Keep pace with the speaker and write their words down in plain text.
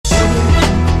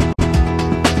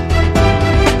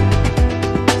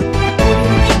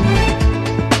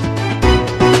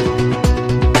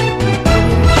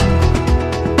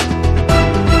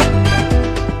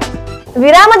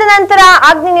ನಂತರ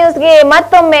ಅಗ್ನಿ ನ್ಯೂಸ್ಗೆ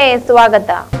ಮತ್ತೊಮ್ಮೆ ಸ್ವಾಗತ.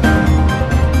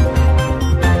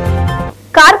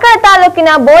 ಕಾರ್ಕಳ ತಾಲೂಕಿನ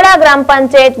ಬೋಳಾ ಗ್ರಾಮ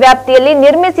ಪಂಚಾಯತ್ ವ್ಯಾಪ್ತಿಯಲ್ಲಿ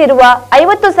ನಿರ್ಮಿಸಿರುವ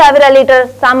 50,000 ಲೀಟರ್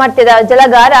ಸಾಮರ್ಥ್ಯದ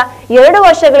ಜಲಗಾರ 2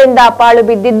 ವರ್ಷಗಳಿಂದ ಪಾಳು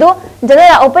ಬಿದ್ದಿದ್ದು,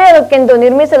 ಜನರ ಉಪಯೋಗಕ್ಕೆಂದು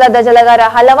ನಿರ್ಮಿಸಲಾದ ಜಲಗಾರ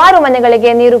ಹಲವಾರು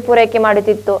ಮನೆಗಳಿಗೆ ನೀರು ಪೂರೈಕೆ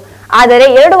ಮಾಡುತ್ತಿತ್ತು. ಆದರೆ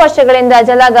 2 ವರ್ಷಗಳಿಂದ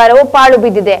ಜಲಗಾರವು ಪಾಳು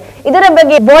ಬಿದ್ದಿದೆ. ಇದರ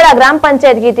ಬಗ್ಗೆ ಬೋಳಾ ಗ್ರಾಮ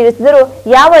ಪಂಚಾಯತ್ಗೆ ತಿಳಿಸಿದರೂ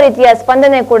ಯಾವ ರೀತಿಯ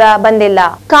ಸ್ಪಂದನೆ ಕೂಡ ಬಂದಿಲ್ಲ.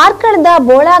 ಕಾರ್ಕಳದ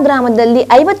ಬೋಳಾ ಗ್ರಾಮದಲ್ಲಿ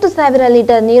 50,000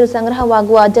 ಲೀಟರ್ ನೀರು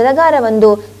ಸಂಗ್ರಹವಾಗುವ ಜಲಗಾರವೊಂದು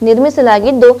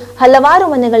ನಿರ್ಮಿಸಲಾಗಿದ್ದು, ಹಲವಾರು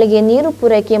ಮನೆಗಳಿಗೆ ನೀರು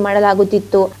ಪೂರೈಕೆ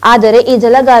ಮಾಡಲಾಗುತ್ತಿತ್ತು. ಆದರೆ ಈ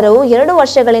ಜಲಗಾರವು 2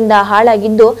 ವರ್ಷಗಳಿಂದ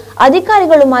ಹಾಳಾಗಿದ್ದು,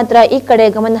 ಅಧಿಕಾರಿಗಳು ಮಾತ್ರ ಈ ಕಡೆ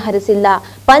ಗಮನ ಹರಿಸಿಲ್ಲ.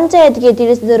 ಪಂಚಾಯತ್ಗೆ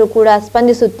ತಿಳಿಸಿದರೂ ಕೂಡ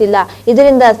ಸ್ಪಂದಿಸುತ್ತಿಲ್ಲ.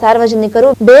 ಇದರಿಂದ ಸಾರ್ವಜನಿಕರು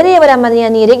ಬೇರೆಯವರ ಮನೆಯ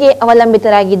ನೀರಿಗೆ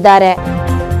ಅವಲಂಬಿತರಾಗಿದ್ದಾರೆ.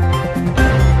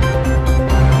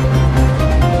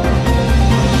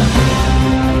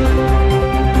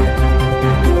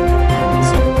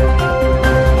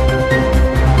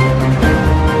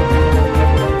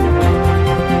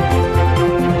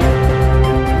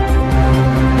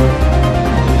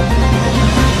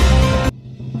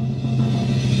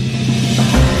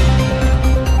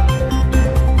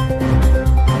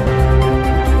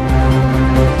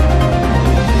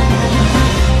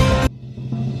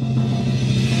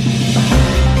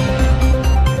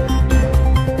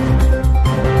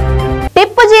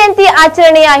 ಟಿಪ್ಪು ಜಯಂತಿ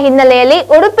ಆಚರಣೆಯ ಹಿನ್ನೆಲೆಯಲ್ಲಿ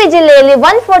ಉಡುಪಿ ಜಿಲ್ಲೆಯಲ್ಲಿ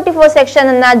 144 ಸೆಕ್ಷನ್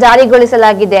ಅನ್ನ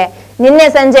ಜಾರಿಗೊಳಿಸಲಾಗಿದೆ. ನಿನ್ನೆ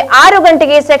ಸಂಜೆ 6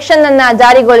 ಗಂಟೆಗೆ ಸೆಕ್ಷನ್ ಅನ್ನ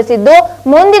ಜಾರಿಗೊಳಿಸಿದ್ದು,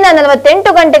 ಮುಂದಿನ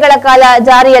 48 ಗಂಟೆಗಳ ಕಾಲ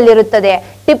ಜಾರಿಯಲ್ಲಿರುತ್ತದೆ.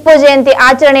 ಟಿಪ್ಪು ಜಯಂತಿ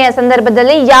ಆಚರಣೆಯ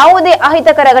ಸಂದರ್ಭದಲ್ಲಿ ಯಾವುದೇ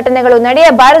ಅಹಿತಕರ ಘಟನೆಗಳು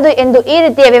ನಡೆಯಬಾರದು ಎಂದು ಈ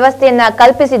ರೀತಿಯ ವ್ಯವಸ್ಥೆಯನ್ನ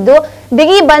ಕಲ್ಪಿಸಿದ್ದು,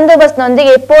 ಬಿಗಿ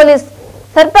ಬಂದೋಬಸ್ತ್ನೊಂದಿಗೆ ಪೊಲೀಸ್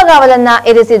ಸರ್ಪಗಾವಲನ್ನ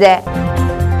ಇರಿಸಿದೆ.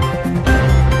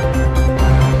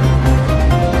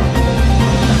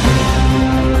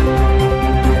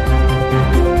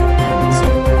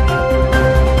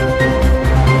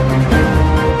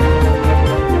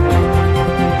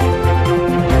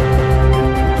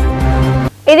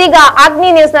 ಇದೀಗ ಅಗ್ನಿ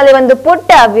ನ್ಯೂಸ್ ನಲ್ಲಿ ಒಂದು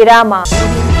ಪುಟ್ಟ ವಿರಾಮ.